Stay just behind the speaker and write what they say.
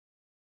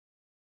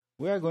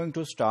we are going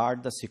to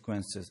start the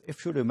sequences.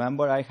 If you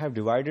remember, I have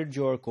divided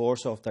your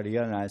course of the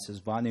real analysis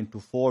 1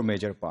 into 4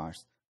 major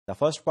parts. The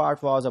first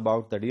part was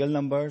about the real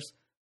numbers.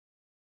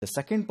 The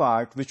second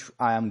part, which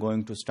I am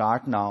going to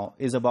start now,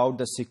 is about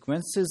the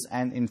sequences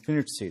and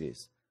infinite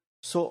series.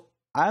 So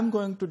I am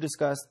going to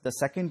discuss the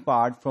second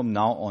part from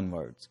now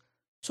onwards.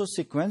 So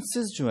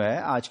sequences जो है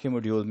आज के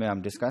module में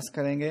हम discuss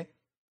करेंगे.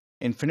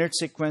 Infinite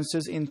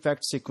sequences, in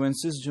fact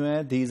sequences जो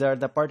हैं, these are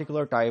the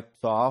particular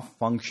types of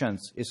functions.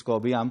 इसको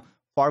भी हम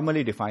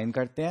formally define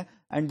करते हैं.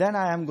 And then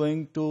I am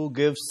going to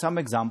give some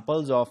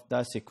examples of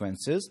the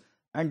sequences.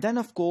 And then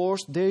of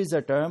course there is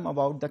a term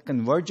about the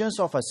convergence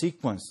of a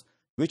sequence,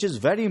 which is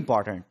very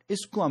important.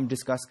 इसको हम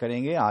discuss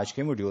करेंगे आज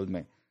के module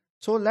में.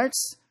 So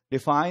let's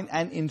define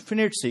an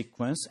infinite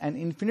sequence. An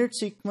infinite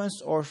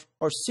sequence or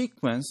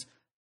sequence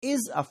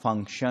is a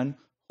function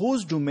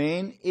whose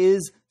domain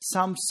is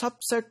some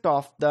subset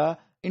of the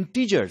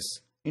integers.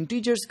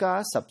 Integers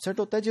का subset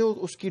होता है जो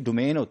उसकी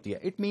domain होती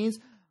है. It means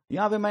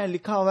यहाँ पे मैंने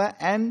लिखा हुआ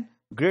है n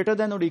greater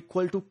than or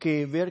equal to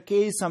k, where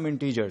k is some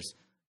integers.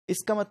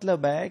 इसका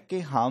मतलब है कि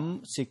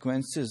हम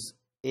sequences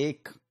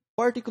एक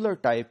particular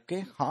type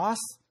के खास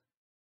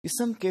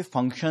किस्म के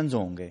functions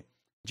होंगे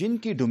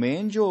जिनकी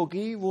domain जो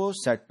होगी वो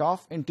set of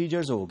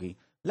integers होगी.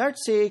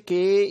 Let's say k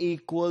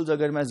equals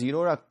अगर मैं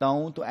 0 रखता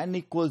हूँ तो n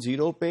equals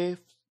 0 पे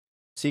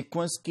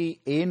सीक्वेंस की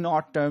ए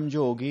नॉट टर्म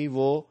जो होगी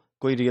वो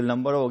कोई रियल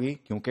नंबर होगी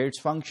क्योंकि it's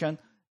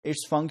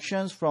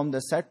functions from the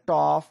set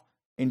of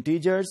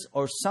integers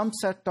और सम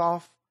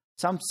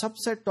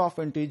subset of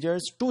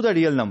integers to the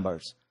real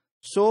numbers.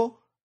 So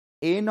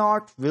A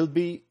not will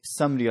be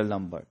some real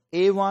number,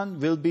 a1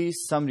 will be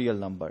some real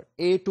number,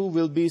 a2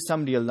 will be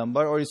some real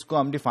number, और इसको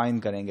हम define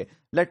करेंगे.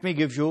 Let me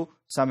give you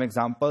some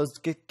examples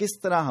कि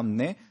किस तरह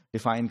हमने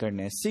define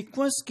करने हैं.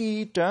 सीक्वेंस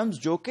की टर्म्स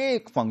जो कि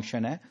एक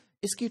फंक्शन है,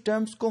 इसकी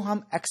टर्म्स को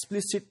हम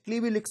एक्सप्लिसिटली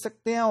भी लिख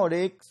सकते हैं और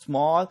एक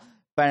स्मॉल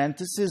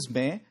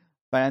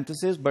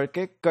पैरेंथेसिस बढ़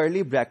के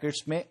कर्ली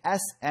ब्रैकेट्स में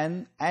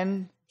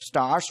एन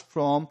स्टार्ट्स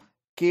फ्रॉम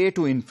के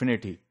टू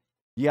इन्फिनिटी.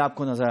 ये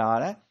आपको नजर आ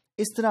रहा है.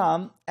 इस तरह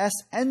हम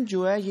एन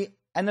जो है ये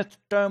nth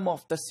term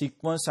of the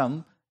sequence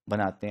हम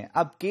बनाते हैं.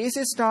 अब के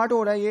से स्टार्ट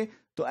हो रहा है ये,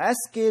 तो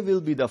एस के will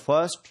be the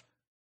first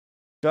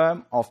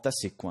term of the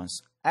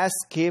sequence,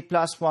 S के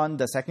plus 1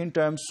 the second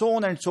term, so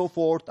on and so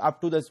fourth up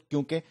to the,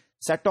 क्योंकि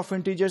सेट ऑफ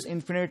इंटीजर्स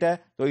इन्फिनिट है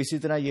तो इसी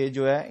तरह ये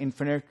जो है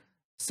infinite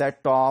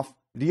set of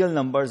real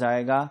numbers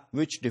आएगा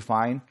विच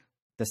define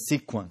the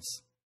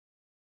sequence.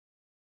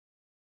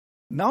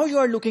 Now you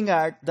are looking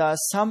at the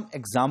some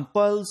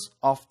examples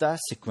of the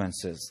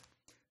sequences.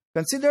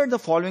 Consider the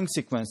following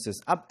sequences.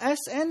 अब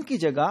एस एन की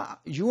जगह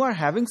you are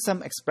having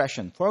some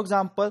expression. For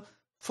example,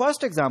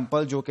 first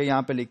example जो कि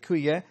यहां पे लिखी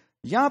हुई है,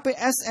 यहां पे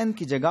एस एन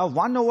की जगह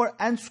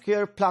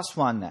 1/n² +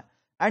 1 है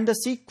and the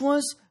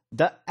sequence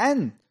the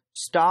n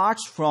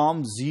starts from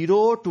 0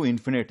 to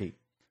infinity.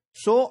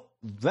 So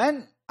when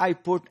I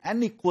put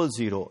n equals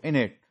 0 in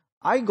it,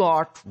 I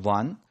got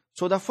 1.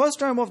 So the first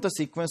term of the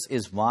sequence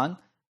is 1.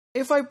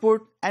 If I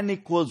put n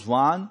equals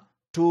 1,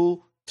 2,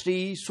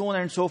 3, so on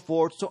and so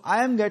forth, so I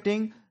am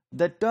getting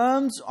the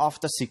terms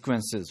of the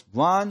sequences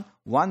 1,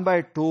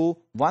 1/2,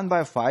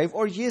 1/5,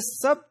 और ये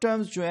सब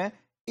terms जो हैं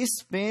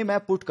इसमें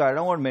मैं put कर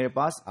रहा हूं और मेरे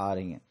पास आ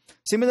रही हैं.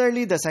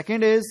 Similarly, the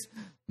second is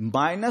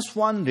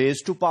 -1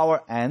 raised to power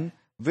n,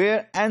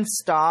 where n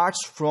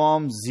starts from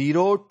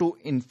 0 to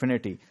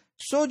infinity.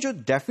 So जो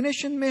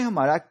definition में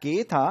हमारा k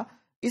था,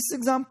 इस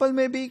एग्जाम्पल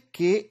में भी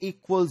k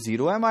equal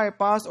 0 है हमारे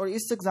पास और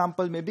इस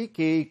एग्जाम्पल में भी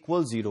k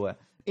equal 0 है.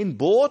 In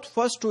both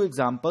first two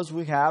examples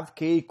we have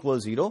k equal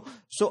 0.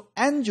 So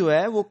n जो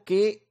है वो k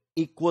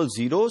equal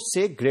 0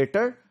 से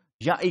greater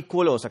या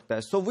equal हो सकता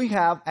है. So we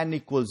have n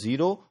equal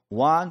 0,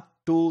 1,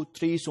 2,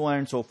 3, so on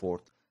and so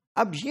forth.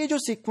 अब ये जो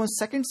सीक्वेंस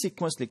सेकंड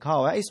सीक्वेंस लिखा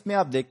हुआ है इसमें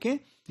आप देखें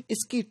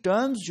इसकी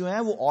टर्म्स जो हैं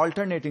वो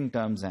ऑल्टरनेटिंग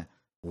टर्म्स हैं.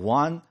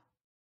 1,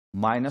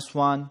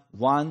 -1,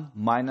 1,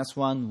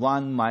 -1,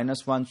 1,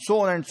 -1, so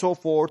on and so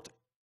forth.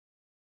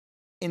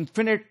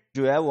 Infinite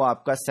जो है वो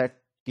आपका सेट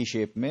की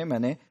शेप में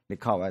मैंने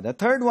लिखा हुआ है. The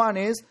third one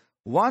is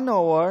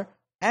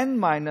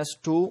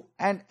 1/n-2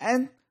 and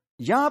n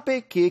यहां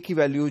पे k की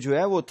वैल्यू जो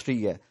है वो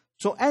 3 है.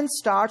 सो n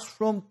starts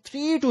from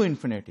 3 to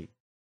infinity.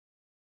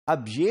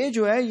 अब ये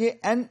जो है ये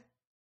n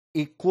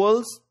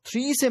equals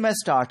 3 से मैं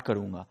स्टार्ट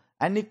करूंगा.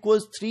 n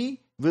equals 3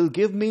 will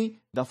give me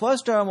the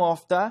first term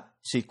of the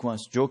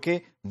sequence जो कि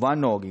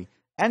 1 होगी.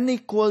 n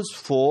equals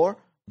 4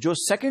 जो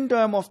second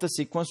term of the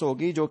sequence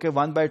होगी जो कि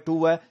 1/2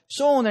 है,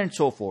 so on and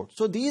so forth.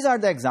 So these are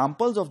the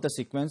examples of the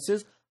sequences.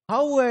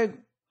 How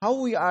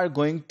we are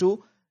going to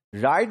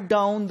write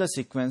down the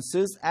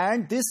sequences, and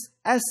this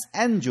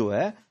Sn जो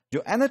है जो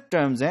nth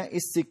terms हैं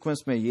इस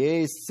sequence में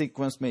ये, इस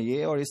sequence में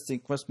ये और इस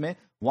sequence में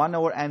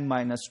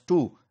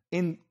 1/n-2.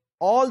 In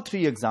all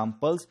three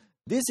examples,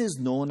 this is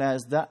known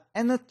as the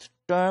nth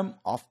term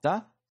of the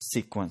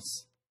sequence.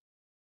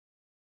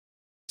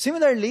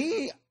 Similarly,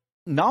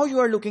 now you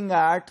are looking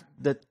at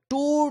the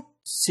two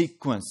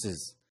sequences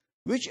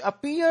which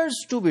appears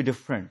to be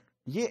different.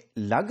 ये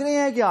लग रहे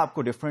हैं कि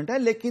आपको different है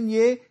लेकिन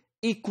ये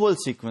equal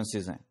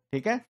sequences हैं.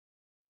 ठीक है.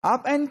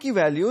 आप n की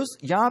वैल्यूज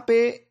यहाँ पे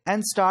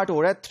n स्टार्ट हो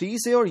रहा है 3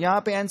 से और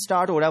यहाँ पे n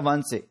स्टार्ट हो रहा है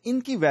 1 से,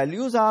 इनकी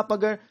वैल्यूज आप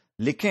अगर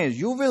लिखें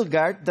you will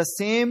get the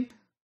same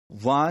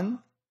 1,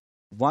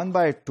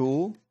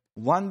 1/2,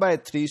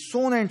 1/3,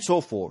 so on and so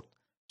forth.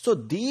 So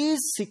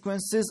these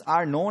sequences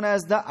are known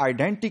as the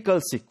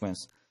identical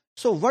sequence.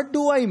 So what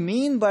do I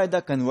mean by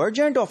the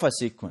convergent of a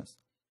sequence?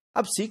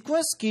 अब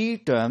sequence की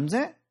terms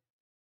हैं.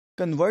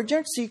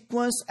 Convergent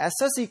sequence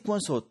ऐसा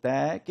sequence होता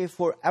है कि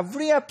for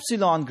every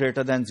epsilon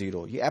greater than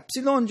 0, ये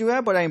epsilon जो है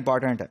बड़ा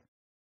important है.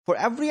 For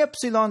every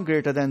epsilon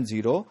greater than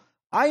 0,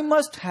 I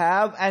must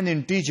have an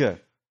integer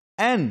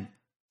n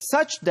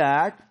such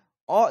that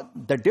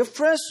the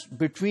difference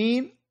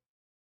between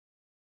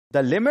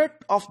the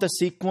limit of the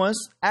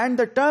sequence and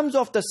the terms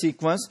of the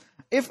sequence,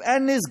 if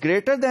n is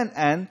greater than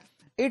n,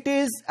 it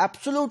is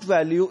absolute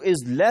value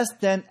is less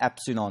than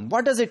epsilon.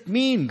 What does it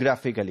mean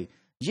graphically?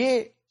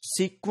 ये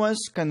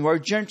sequence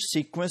convergent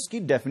sequence की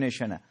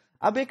definition है.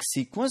 अब एक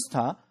sequence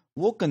था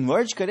वो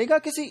converge करेगा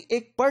किसी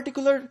एक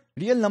पर्टिकुलर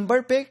रियल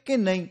नंबर पे कि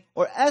नहीं,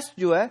 और एस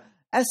जो है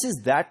S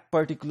is that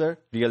particular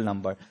real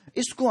number.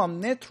 इसको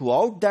हमने थ्रू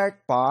आउट दैट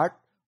पार्ट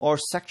और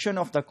सेक्शन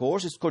ऑफ द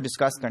कोर्स इसको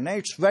डिस्कस करना है.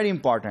 It's very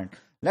important.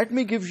 Let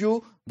me give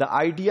you the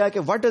idea कि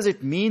what does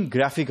it mean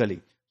graphically.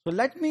 So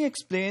let me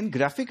explain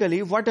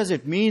graphically what does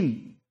it mean,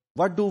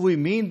 what do we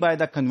mean by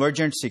the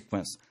convergent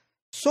sequence.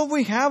 So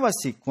we have a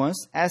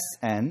sequence S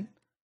N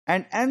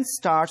and n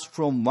starts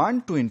from 1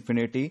 to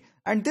infinity,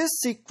 and this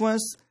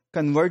sequence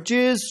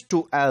converges to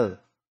L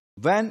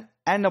when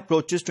n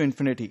approaches to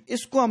infinity.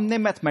 इसको हमने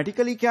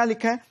mathematically क्या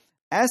लिखा है?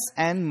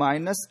 Sn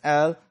minus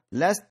L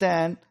less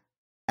than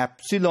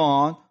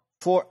epsilon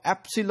for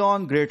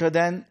epsilon greater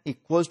than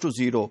equals to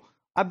 0.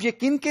 अब ये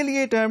किन के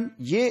लिए टर्म,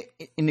 ये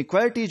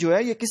inequality जो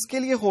है ये किसके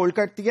लिए होल्ड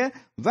करती है?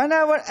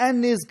 Whenever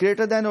n is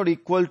greater than or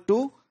equal to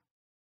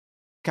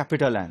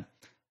capital N.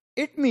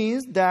 It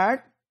means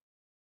that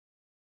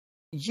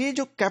ये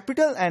जो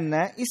कैपिटल एन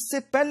है इससे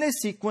पहले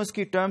सीक्वेंस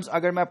की टर्म्स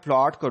अगर मैं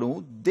प्लॉट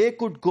करूं they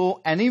could go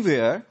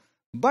anywhere,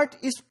 but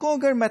इसको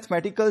अगर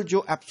मैथमेटिकल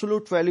जो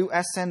absolute value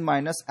S N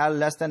minus L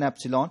less than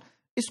epsilon,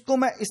 इसको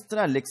मैं इस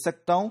तरह लिख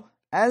सकता हूं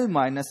L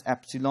minus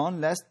epsilon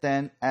less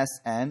than S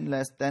N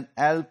less than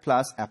L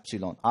plus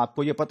epsilon.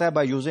 आपको ये पता है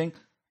by using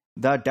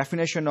the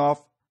definition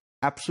of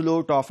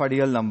absolute of a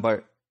real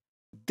number.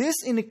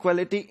 This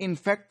inequality in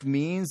fact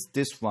means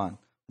this one.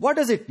 What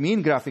does it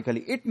mean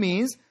graphically? It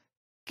means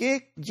कि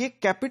ये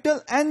capital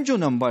N जो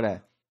number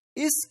है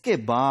इसके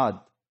बाद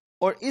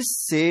और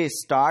इससे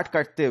स्टार्ट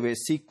करते हुए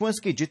सीक्वेंस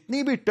की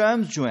जितनी भी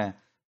टर्म्स जो हैं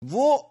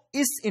वो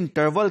इस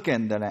इंटरवल के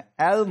अंदर है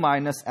एल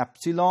माइनस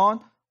एप्सिलॉन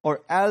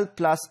और एल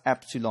प्लस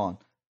एप्सिलॉन.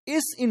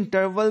 इस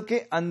इंटरवल के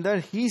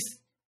अंदर ही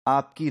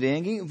आपकी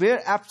रहेंगी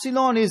where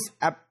epsilon is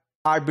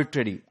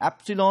arbitrary.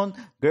 Epsilon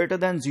greater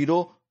than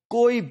 0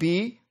 कोई भी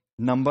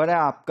नंबर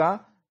है आपका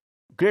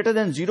ग्रेटर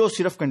देन 0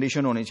 सिर्फ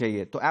कंडीशन होनी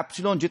चाहिए, तो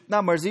एप्सिलॉन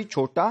जितना मर्जी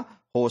छोटा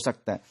हो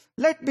सकता है.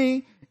 Let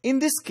me in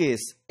this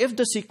case if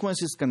the sequence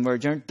is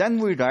convergent then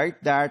we write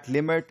that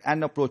limit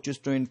N approaches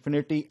to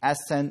infinity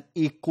S N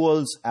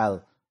equals L.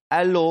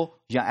 L O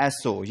या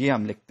एस ओ ये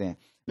हम लिखते हैं.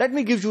 Let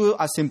me give you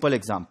a simple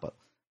example.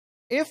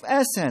 If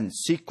S N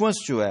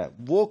sequence जो है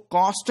वो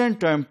constant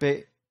term पे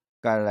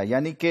कर रहा है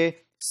यानी कि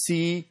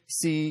सी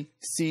सी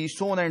सी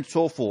so on and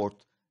so fourth,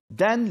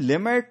 then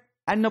limit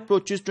N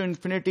approaches to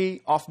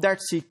infinity of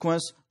that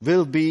sequence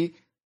will B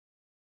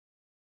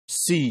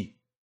C.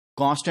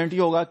 Constant ही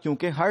होगा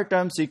क्योंकि हर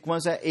टर्म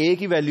सीक्वेंस है, ए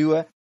की वैल्यू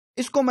है.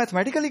 इसको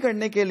मैथमेटिकली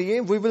करने के लिए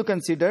we will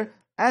consider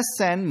S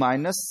N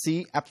minus C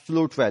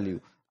absolute value.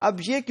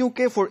 अब ये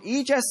क्योंकि for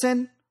each S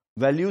N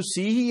value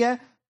C ही है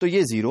तो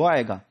ये 0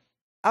 आएगा.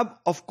 अब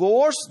of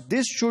course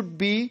this should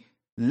be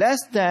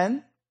less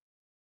than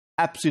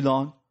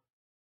epsilon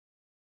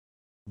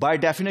by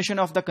definition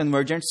of the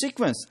convergent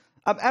sequence.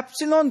 अब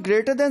एप्सिलॉन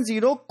ग्रेटर देन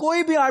 0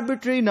 कोई भी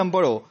आर्बिट्रेरी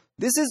नंबर हो,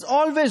 this is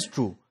always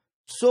true.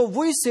 So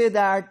we say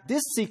that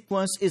this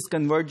sequence is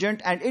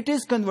convergent and it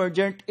is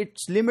convergent,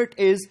 its limit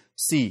is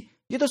C.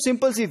 ये तो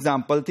simple सी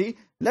example थी.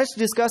 Let's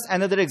discuss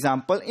another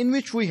example in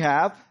which we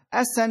have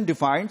Sn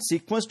defined,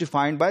 sequence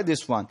defined by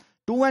this one.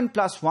 2n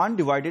plus 1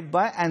 divided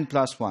by n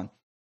plus 1.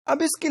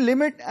 अब इसकी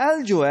limit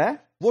L जो है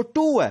वो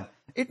 2 है.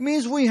 It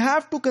means we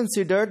have to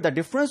consider the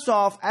difference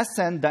of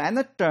Sn, the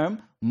nth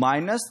term,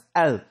 minus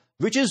L,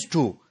 which is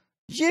 2.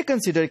 ये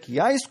consider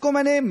किया, इसको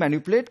मैंने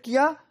manipulate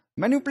किया.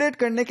 मैनिपुलेट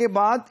करने के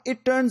बाद it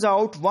turns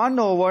out 1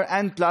 over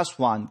n plus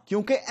 1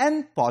 क्योंकि n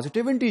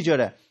पॉजिटिव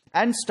इंटीजर है.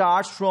 n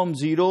starts from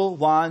 0,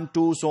 1,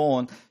 2 so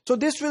on. So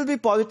this will be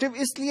positive,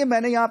 इसलिए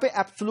मैंने यहां पे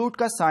एब्सोल्यूट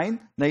का साइन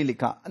नहीं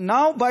लिखा.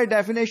 Now by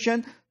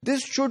definition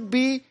this should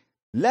be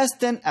less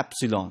than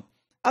epsilon.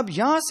 अब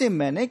यहां से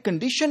मैंने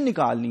कंडीशन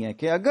निकालनी है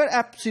कि अगर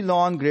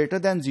एप्सिलॉन ग्रेटर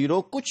देन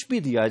 0 कुछ भी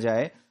दिया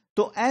जाए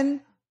तो n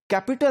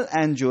कैपिटल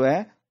N जो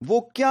है वो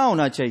क्या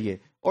होना चाहिए,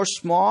 और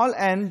स्मॉल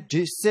n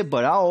जिससे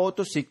बड़ा हो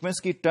तो सीक्वेंस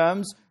की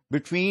terms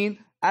between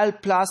L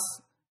plus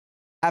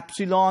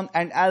epsilon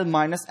and L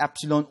minus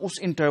epsilon उस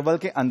इंटरवल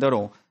के अंदर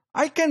हो.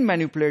 I can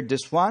manipulate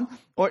this one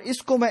और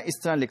इसको मैं इस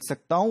तरह लिख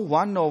सकता हूं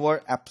 1 over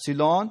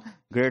epsilon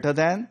greater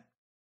than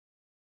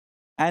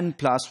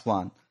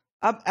n+1।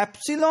 अब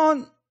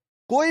एप्सिलॉन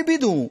कोई भी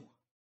दूं,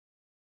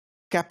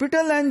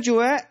 कैपिटल N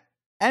जो है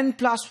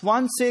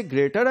n+1 से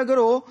ग्रेटर अगर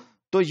हो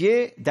तो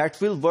ये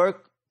that will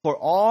work for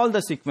all the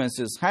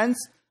sequences.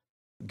 Hence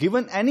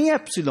given any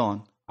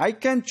epsilon I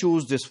can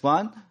choose this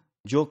one,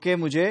 जो कि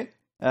मुझे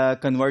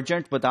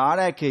कन्वर्जेंट बता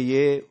रहा है कि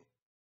ये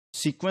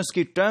सीक्वेंस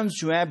की टर्म्स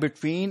जो है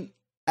बिटवीन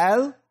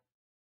L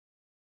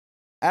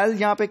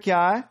यहां पे क्या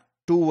है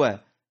 2 है,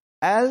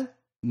 L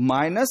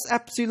minus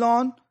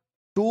epsilon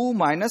 2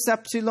 minus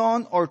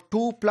epsilon और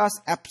 2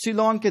 प्लस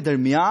एप्सिलॉन के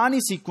दरमियान ही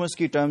सीक्वेंस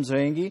की टर्म्स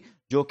रहेंगी,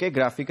 जो कि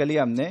ग्राफिकली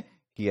हमने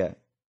किया है।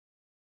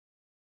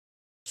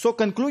 So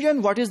conclusion,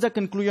 what is the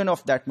conclusion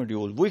of that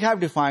module? We have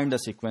defined the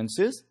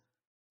sequences,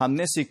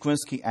 हमने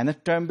सीक्वेंस की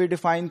nth टर्म भी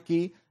डिफाइन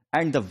की,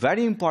 and the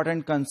very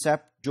important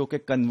concept जो कि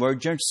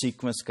कन्वर्जेंट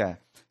सीक्वेंस का है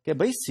कि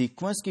भाई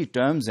सीक्वेंस की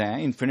टर्म्स हैं,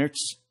 इन्फिनिट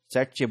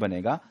सेट ये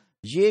बनेगा,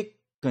 ये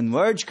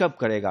कन्वर्ज कब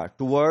करेगा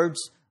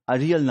टुवर्ड्स अ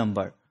रियल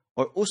नंबर,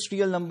 और उस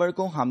रियल नंबर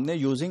को हमने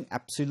यूजिंग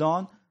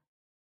एप्सिलॉन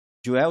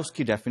जो है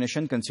उसकी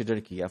डेफिनेशन कंसिडर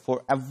किया।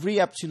 For every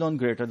epsilon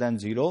greater than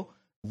 0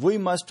 we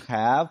must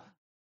have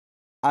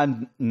a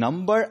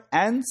number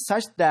n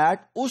such that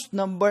उस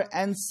नंबर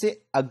n से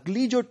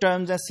अगली जो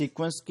टर्म्स है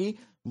सीक्वेंस की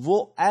वो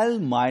L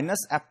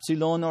माइनस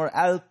एप्सिलॉन और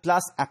L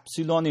प्लस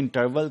एप्सिलॉन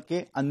इंटरवल के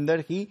अंदर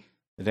ही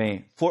रहे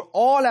for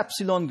all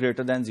epsilon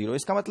greater than 0।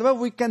 इसका मतलब है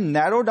we can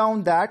narrow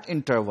down that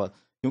interval,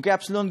 क्योंकि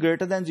एप्सिलॉन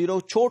ग्रेटर देन 0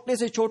 छोटे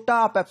से छोटा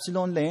आप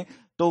एप्सिलॉन लें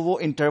तो वो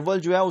इंटरवल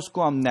जो है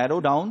उसको हम नैरो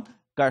डाउन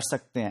कर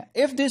सकते हैं।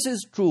 If this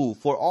is true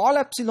for all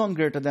epsilon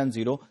greater than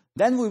 0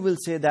 then we will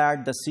say that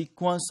the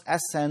sequence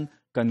Sn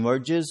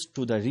converges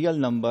to the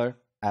real number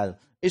L।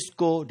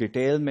 इसको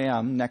डिटेल में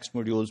हम नेक्स्ट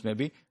मॉड्यूल्स में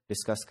भी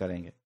डिस्कस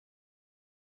करेंगे।